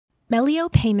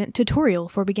Melio Payment Tutorial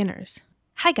for Beginners.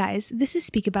 Hi guys, this is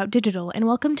Speak About Digital and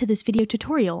welcome to this video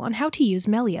tutorial on how to use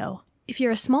Melio. If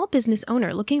you're a small business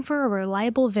owner looking for a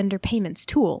reliable vendor payments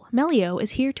tool, Melio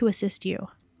is here to assist you.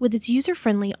 With its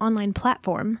user-friendly online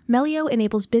platform, Melio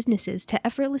enables businesses to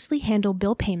effortlessly handle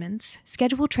bill payments,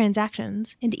 schedule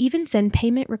transactions, and even send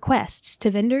payment requests to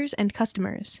vendors and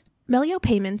customers. Melio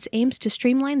Payments aims to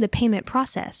streamline the payment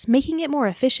process, making it more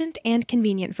efficient and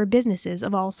convenient for businesses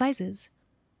of all sizes.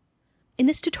 In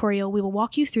this tutorial, we will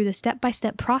walk you through the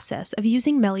step-by-step process of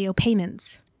using Melio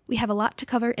Payments. We have a lot to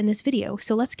cover in this video,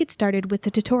 so let's get started with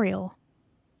the tutorial.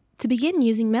 To begin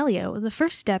using Melio, the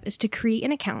first step is to create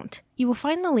an account. You will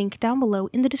find the link down below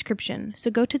in the description, so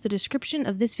go to the description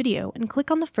of this video and click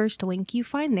on the first link you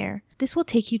find there. This will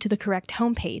take you to the correct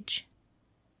homepage.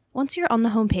 Once you're on the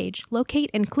homepage, locate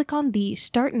and click on the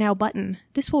Start Now button.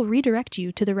 This will redirect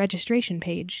you to the registration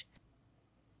page.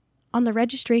 On the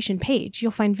registration page,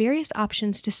 you'll find various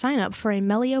options to sign up for a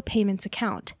Melio Payments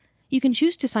account. You can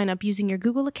choose to sign up using your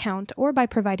Google account or by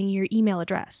providing your email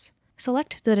address.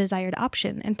 Select the desired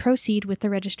option and proceed with the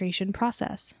registration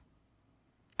process.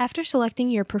 After selecting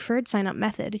your preferred sign-up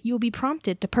method, you will be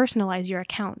prompted to personalize your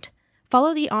account.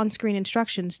 Follow the on-screen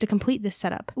instructions to complete this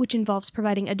setup, which involves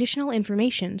providing additional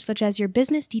information such as your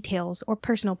business details or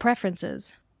personal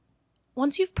preferences.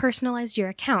 Once you've personalized your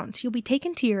account, you'll be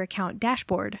taken to your account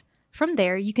dashboard. From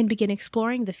there, you can begin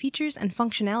exploring the features and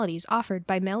functionalities offered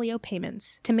by Melio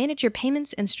Payments to manage your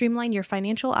payments and streamline your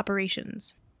financial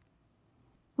operations.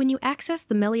 When you access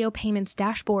the Melio Payments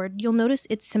dashboard, you'll notice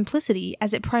its simplicity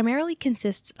as it primarily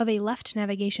consists of a left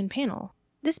navigation panel.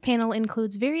 This panel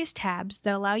includes various tabs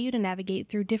that allow you to navigate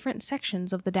through different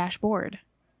sections of the dashboard.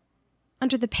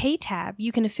 Under the Pay tab,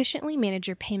 you can efficiently manage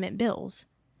your payment bills.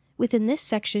 Within this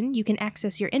section, you can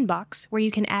access your inbox, where you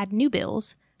can add new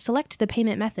bills, select the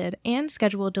payment method, and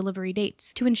schedule delivery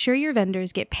dates to ensure your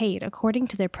vendors get paid according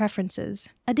to their preferences.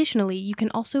 Additionally, you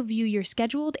can also view your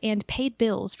scheduled and paid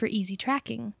bills for easy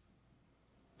tracking.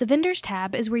 The Vendors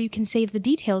tab is where you can save the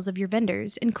details of your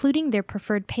vendors, including their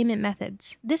preferred payment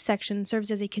methods. This section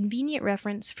serves as a convenient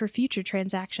reference for future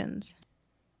transactions.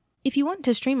 If you want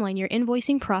to streamline your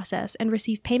invoicing process and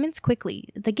receive payments quickly,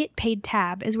 the Get Paid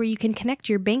tab is where you can connect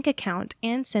your bank account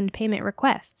and send payment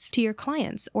requests to your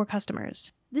clients or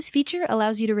customers. This feature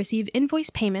allows you to receive invoice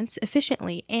payments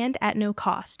efficiently and at no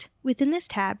cost. Within this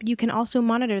tab, you can also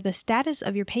monitor the status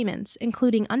of your payments,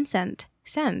 including unsent,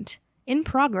 sent, in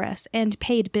progress, and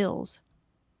paid bills.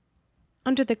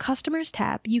 Under the Customers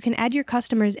tab, you can add your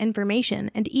customers' information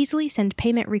and easily send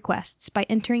payment requests by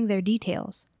entering their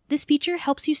details. This feature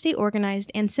helps you stay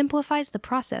organized and simplifies the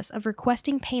process of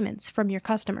requesting payments from your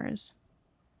customers.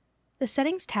 The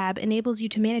Settings tab enables you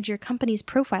to manage your company's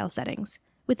profile settings.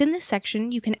 Within this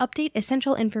section, you can update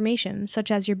essential information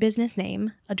such as your business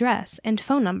name, address, and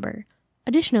phone number.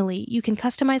 Additionally, you can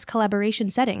customize collaboration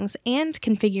settings and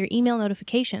configure email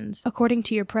notifications according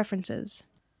to your preferences.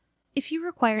 If you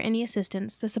require any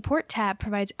assistance, the Support tab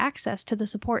provides access to the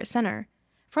Support Center.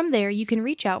 From there, you can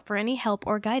reach out for any help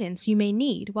or guidance you may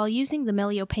need while using the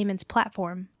Melio Payments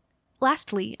platform.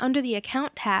 Lastly, under the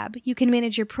Account tab, you can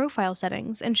manage your profile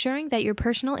settings, ensuring that your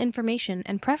personal information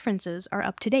and preferences are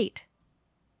up to date.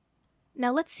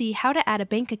 Now let's see how to add a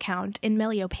bank account in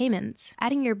Melio Payments.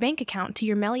 Adding your bank account to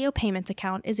your Melio Payments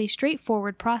account is a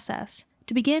straightforward process.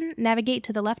 To begin, navigate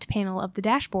to the left panel of the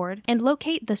dashboard and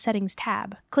locate the Settings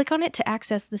tab. Click on it to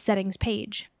access the Settings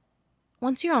page.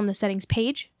 Once you're on the Settings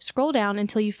page, scroll down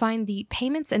until you find the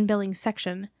Payments and Billings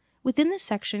section. Within this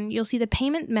section, you'll see the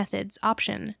Payment Methods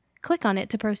option. Click on it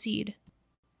to proceed.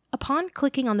 Upon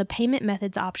clicking on the Payment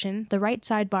Methods option, the right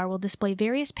sidebar will display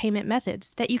various payment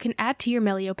methods that you can add to your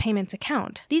Melio Payments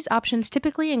account. These options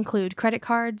typically include credit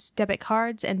cards, debit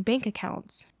cards, and bank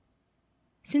accounts.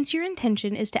 Since your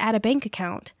intention is to add a bank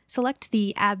account, select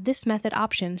the Add This Method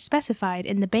option specified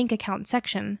in the Bank Account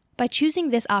section. By choosing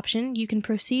this option, you can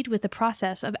proceed with the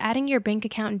process of adding your bank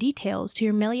account details to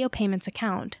your Melio Payments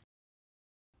account.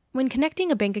 When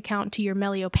connecting a bank account to your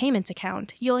Melio Payments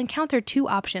account, you'll encounter two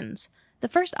options. The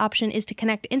first option is to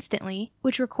connect instantly,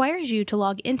 which requires you to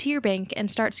log into your bank and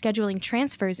start scheduling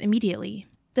transfers immediately.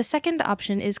 The second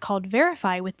option is called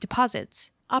Verify with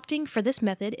Deposits. Opting for this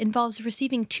method involves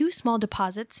receiving two small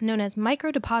deposits known as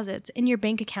micro deposits in your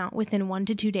bank account within 1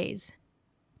 to 2 days.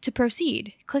 To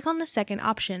proceed, click on the second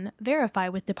option, Verify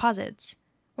with Deposits.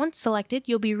 Once selected,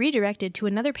 you'll be redirected to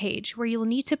another page where you'll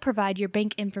need to provide your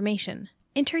bank information.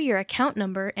 Enter your account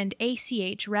number and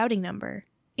ACH routing number.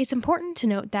 It's important to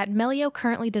note that Melio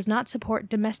currently does not support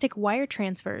domestic wire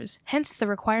transfers, hence the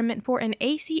requirement for an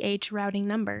ACH routing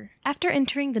number. After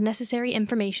entering the necessary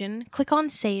information, click on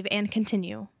Save and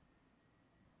Continue.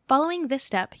 Following this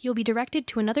step, you'll be directed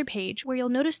to another page where you'll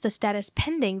notice the status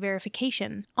Pending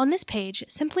Verification. On this page,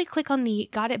 simply click on the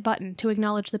Got It button to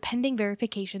acknowledge the pending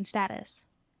verification status.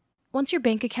 Once your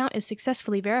bank account is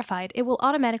successfully verified, it will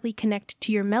automatically connect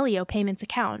to your Melio Payments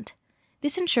account.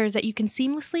 This ensures that you can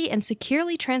seamlessly and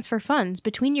securely transfer funds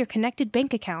between your connected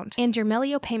bank account and your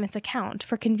Melio Payments account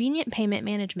for convenient payment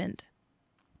management.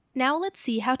 Now let's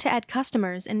see how to add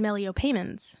customers in Melio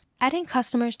Payments. Adding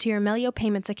customers to your Melio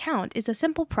Payments account is a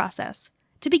simple process.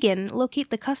 To begin, locate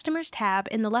the Customers tab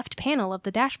in the left panel of the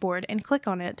dashboard and click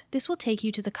on it. This will take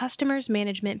you to the Customers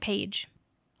Management page.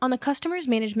 On the Customers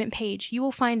Management page, you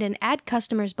will find an Add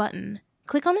Customers button.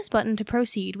 Click on this button to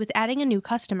proceed with adding a new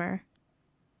customer.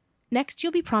 Next,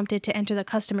 you'll be prompted to enter the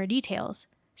customer details.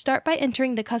 Start by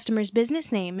entering the customer's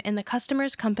business name in the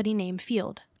Customer's Company Name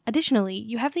field. Additionally,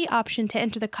 you have the option to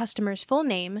enter the customer's full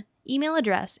name, email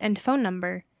address, and phone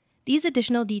number. These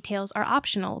additional details are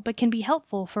optional but can be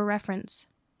helpful for reference.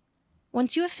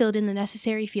 Once you have filled in the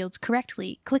necessary fields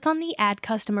correctly, click on the Add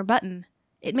Customer button.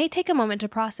 It may take a moment to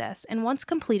process, and once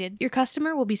completed, your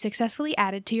customer will be successfully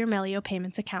added to your Melio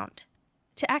Payments account.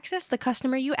 To access the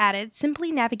customer you added,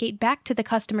 simply navigate back to the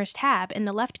Customers tab in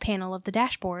the left panel of the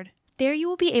dashboard. There you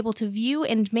will be able to view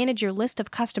and manage your list of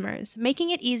customers,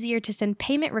 making it easier to send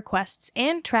payment requests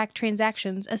and track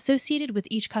transactions associated with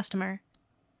each customer.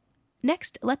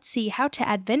 Next, let's see how to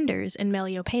add vendors in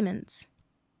Melio Payments.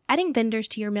 Adding vendors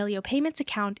to your Melio Payments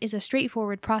account is a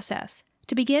straightforward process.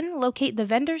 To begin, locate the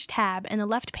Vendors tab in the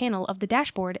left panel of the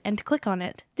dashboard and click on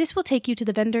it. This will take you to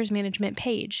the Vendors Management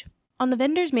page. On the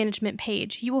Vendors Management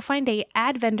page, you will find a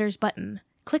Add Vendors button.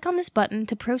 Click on this button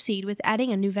to proceed with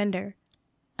adding a new vendor.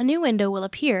 A new window will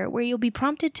appear where you'll be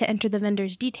prompted to enter the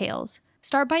vendor's details.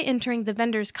 Start by entering the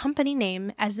vendor's company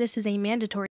name, as this is a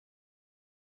mandatory.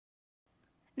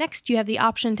 Next, you have the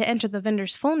option to enter the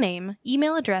vendor's full name,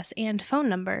 email address, and phone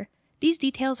number. These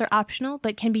details are optional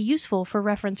but can be useful for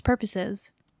reference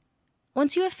purposes.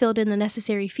 Once you have filled in the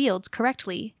necessary fields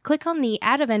correctly, click on the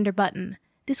Add a Vendor button.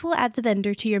 This will add the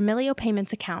vendor to your Melio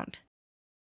Payments account.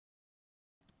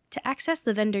 To access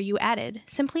the vendor you added,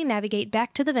 simply navigate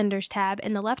back to the Vendors tab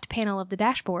in the left panel of the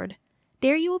dashboard.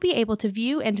 There you will be able to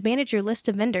view and manage your list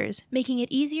of vendors, making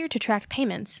it easier to track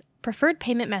payments, preferred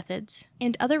payment methods,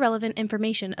 and other relevant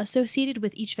information associated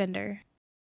with each vendor.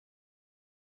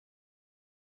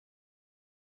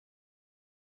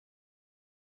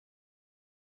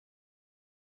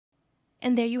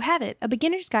 And there you have it, a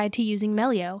beginner's guide to using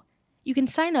Melio. You can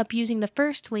sign up using the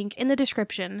first link in the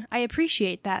description. I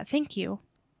appreciate that, thank you.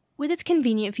 With its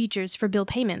convenient features for bill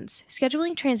payments,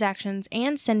 scheduling transactions,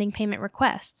 and sending payment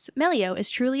requests, Melio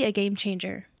is truly a game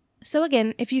changer. So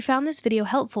again, if you found this video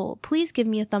helpful, please give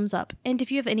me a thumbs up, and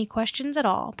if you have any questions at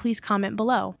all, please comment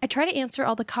below. I try to answer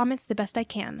all the comments the best I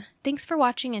can. Thanks for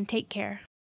watching and take care.